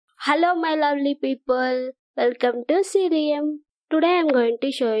Hello my lovely people, welcome to Sirium. Today I am going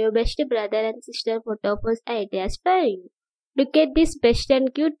to show you best brother and sister photo pose ideas for you. Look at this best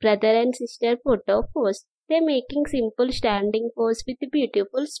and cute brother and sister photo pose. They are making simple standing pose with a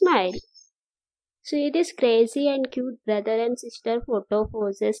beautiful smile. See this crazy and cute brother and sister photo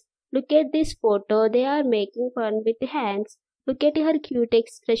poses. Look at this photo, they are making fun with hands. Look at her cute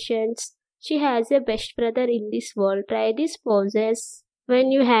expressions. She has a best brother in this world. Try these poses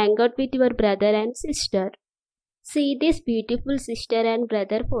when you hang out with your brother and sister. See this beautiful sister and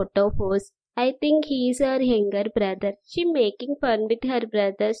brother photo pose. I think he is her younger brother. She making fun with her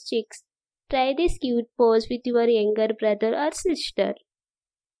brother's cheeks. Try this cute pose with your younger brother or sister.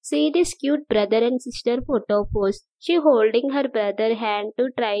 See this cute brother and sister photo pose. She holding her brother hand to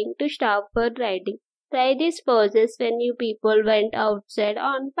trying to stop her riding. Try these poses when you people went outside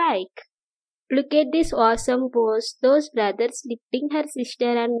on bike. Look at this awesome pose. Those brothers lifting her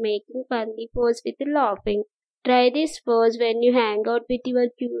sister and making funny pose with laughing. Try this pose when you hang out with your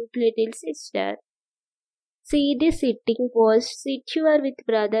cute little sister. See this sitting pose. Sit here with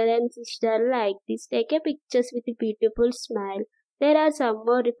brother and sister like this. Take a pictures with a beautiful smile. There are some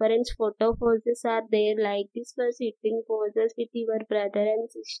more reference photo poses are there like this for sitting poses with your brother and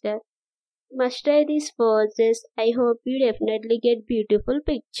sister. Must try these poses. I hope you definitely get beautiful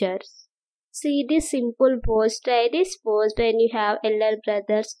pictures. See this simple pose. Try this pose when you have elder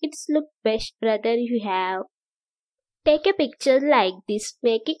brothers. It's look best brother you have. Take a picture like this.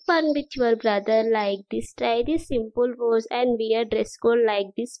 Making fun with your brother like this. Try this simple pose and wear dress code like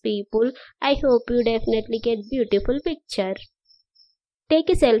this people. I hope you definitely get beautiful picture. Take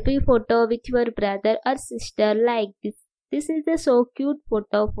a selfie photo with your brother or sister like this. This is a so cute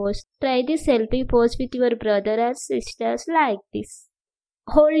photo pose. Try this selfie pose with your brother or sisters like this.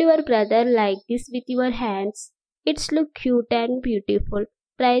 Hold your brother like this with your hands. It's look cute and beautiful.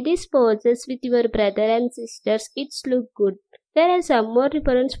 Try these poses with your brother and sisters. It's look good. There are some more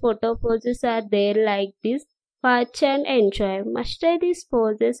reference photo poses are there like this. Watch and enjoy. Must try these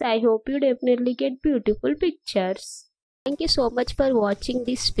poses. I hope you definitely get beautiful pictures. Thank you so much for watching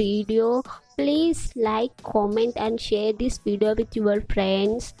this video. Please like, comment and share this video with your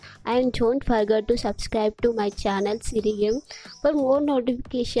friends. And don't forget to subscribe to my channel Sirium. For more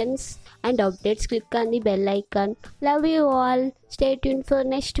notifications and updates, click on the bell icon. Love you all. Stay tuned for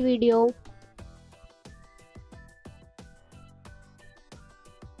next video.